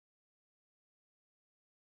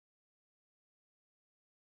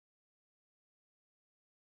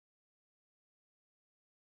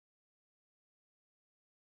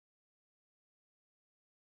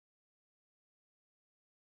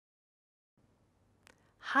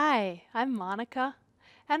Hi, I'm Monica,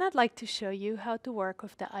 and I'd like to show you how to work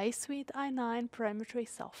with the EyeSuite i9 perimetry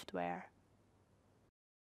software.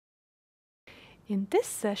 In this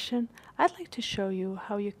session, I'd like to show you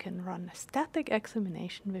how you can run a static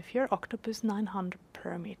examination with your Octopus 900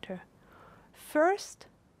 perimeter. First,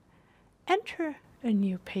 enter a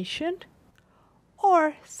new patient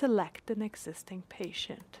or select an existing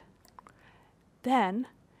patient. Then,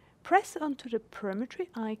 press onto the perimetry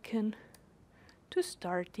icon to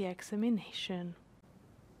start the examination.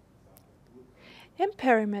 In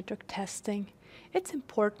perimetric testing, it's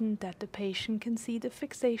important that the patient can see the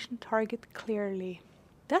fixation target clearly.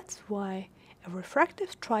 That's why a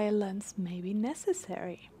refractive trial lens may be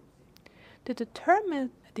necessary. To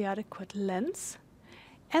determine the adequate lens,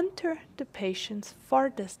 enter the patient's far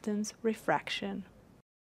distance refraction.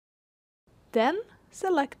 Then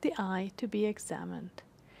select the eye to be examined.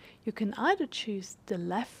 You can either choose the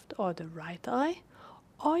left or the right eye,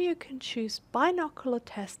 or you can choose binocular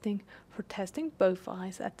testing for testing both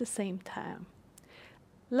eyes at the same time.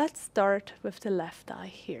 Let's start with the left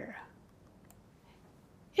eye here.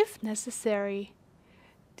 If necessary,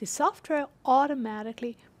 the software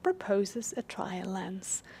automatically proposes a trial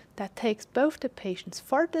lens that takes both the patient's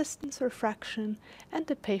far distance refraction and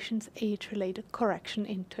the patient's age-related correction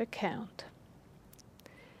into account.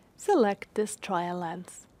 Select this trial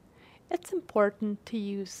lens. It's important to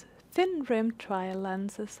use thin-rimmed trial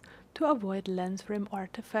lenses to avoid lens rim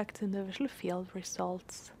artifacts in the visual field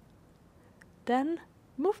results. Then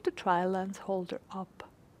move the trial lens holder up,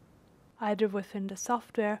 either within the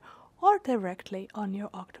software or directly on your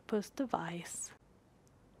Octopus device.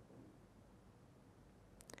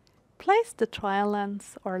 Place the trial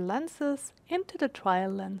lens or lenses into the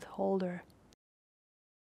trial lens holder.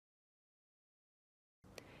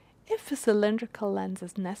 If a cylindrical lens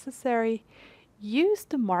is necessary, use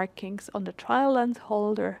the markings on the trial lens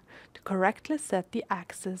holder to correctly set the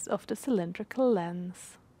axis of the cylindrical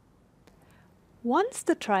lens. Once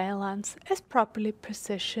the trial lens is properly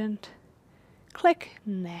positioned, click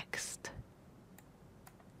Next.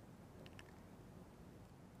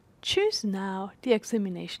 Choose now the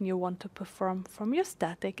examination you want to perform from your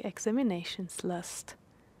static examinations list.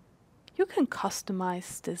 You can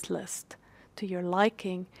customize this list to your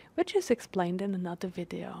liking, which is explained in another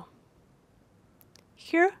video.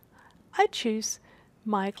 Here, I choose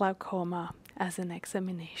myglaucoma as an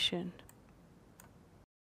examination.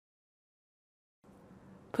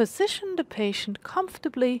 Position the patient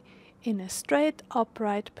comfortably in a straight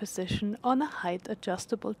upright position on a height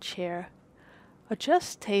adjustable chair.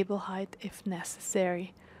 Adjust table height if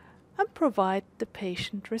necessary, and provide the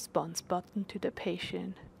patient response button to the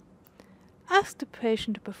patient. Ask the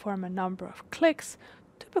patient to perform a number of clicks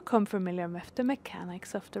to become familiar with the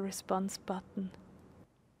mechanics of the response button.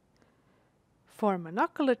 For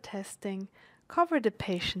monocular testing, cover the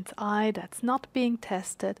patient's eye that's not being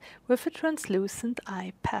tested with a translucent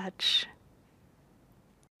eye patch.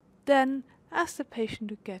 Then ask the patient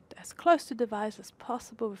to get as close to the device as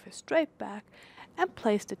possible with a straight back and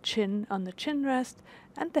place the chin on the chin rest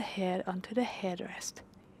and the head onto the headrest.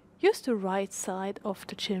 Use the right side of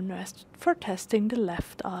the chin rest for testing the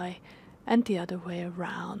left eye and the other way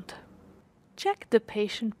around. Check the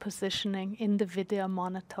patient positioning in the video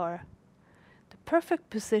monitor. The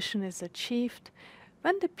perfect position is achieved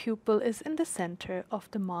when the pupil is in the center of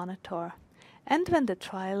the monitor and when the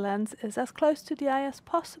trial lens is as close to the eye as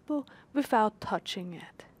possible without touching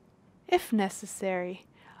it. If necessary,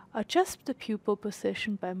 adjust the pupil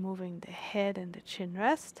position by moving the head and the chin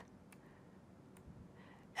rest,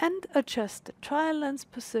 and adjust the trial lens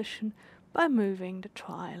position by moving the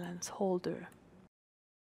trial lens holder.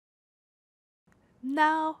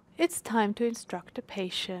 Now it's time to instruct the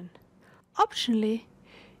patient. Optionally,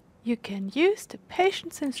 you can use the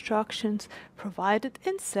patient's instructions provided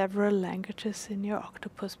in several languages in your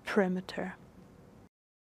Octopus perimeter.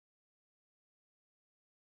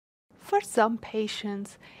 For some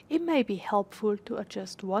patients, it may be helpful to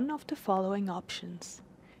adjust one of the following options.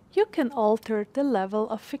 You can alter the level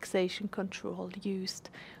of fixation control used,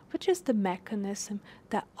 which is the mechanism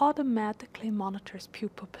that automatically monitors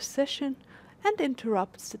pupil position and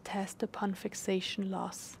interrupts the test upon fixation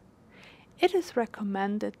loss. It is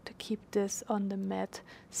recommended to keep this on the med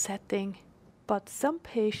setting, but some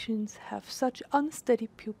patients have such unsteady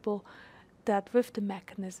pupil that with the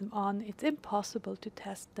mechanism on, it's impossible to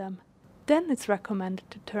test them. Then it's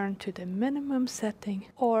recommended to turn to the minimum setting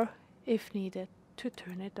or, if needed, to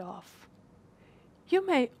turn it off. You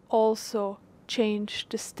may also change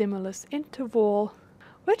the stimulus interval,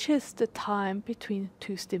 which is the time between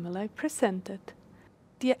two stimuli presented.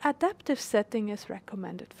 The adaptive setting is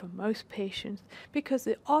recommended for most patients because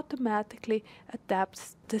it automatically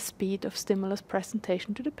adapts the speed of stimulus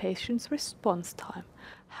presentation to the patient's response time.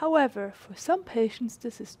 However, for some patients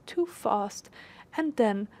this is too fast, and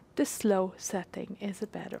then the slow setting is a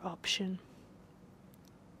better option.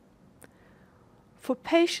 For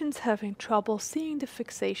patients having trouble seeing the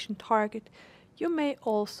fixation target, you may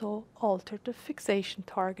also alter the fixation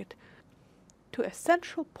target to a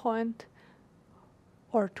central point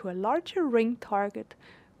or to a larger ring target,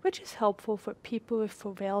 which is helpful for people with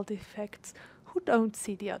foveal defects who don't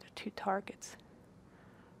see the other two targets.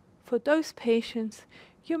 For those patients,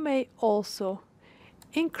 you may also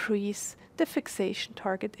increase the fixation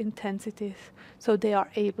target intensities so they are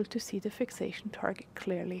able to see the fixation target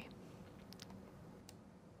clearly.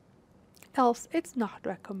 Else, it's not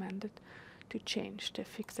recommended to change the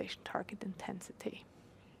fixation target intensity.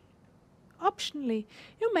 Optionally,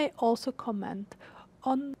 you may also comment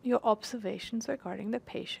on your observations regarding the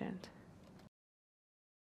patient.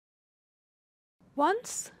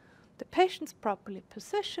 Once the patient's properly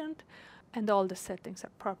positioned and all the settings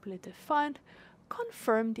are properly defined,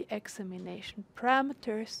 confirm the examination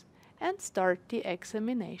parameters and start the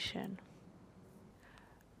examination.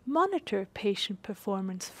 Monitor patient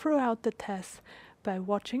performance throughout the test by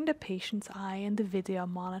watching the patient's eye in the video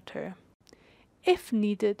monitor. If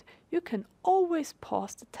needed, you can always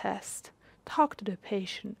pause the test, talk to the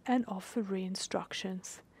patient and offer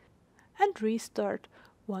re-instructions, and restart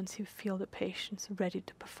once you feel the patient's ready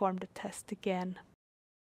to perform the test again.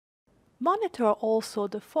 Monitor also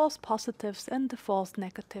the false positives and the false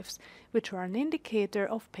negatives, which are an indicator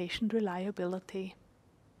of patient reliability.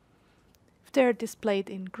 If they are displayed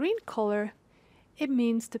in green color, it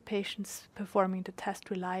means the patient's performing the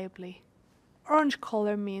test reliably. Orange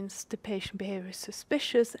color means the patient behavior is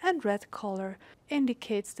suspicious, and red color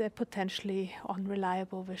indicates the potentially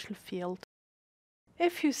unreliable visual field.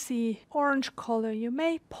 If you see orange color, you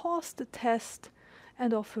may pause the test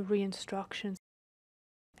and offer re-instructions.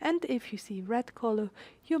 And if you see red color,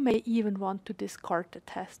 you may even want to discard the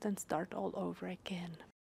test and start all over again.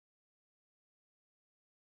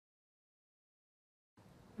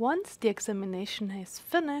 Once the examination is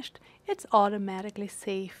finished, it's automatically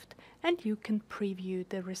saved and you can preview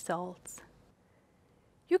the results.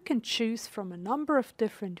 You can choose from a number of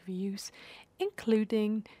different views,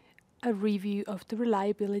 including a review of the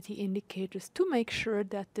reliability indicators to make sure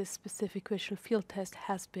that this specific visual field test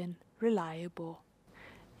has been reliable.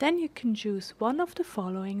 Then you can choose one of the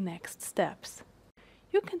following next steps.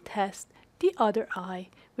 You can test the other eye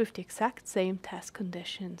with the exact same test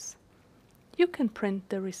conditions. You can print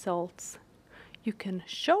the results. You can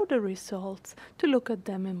show the results to look at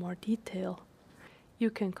them in more detail. You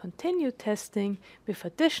can continue testing with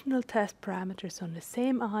additional test parameters on the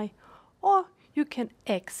same eye, or you can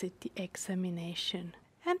exit the examination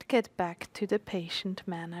and get back to the patient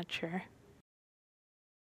manager.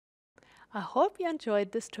 I hope you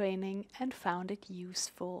enjoyed this training and found it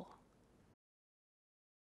useful.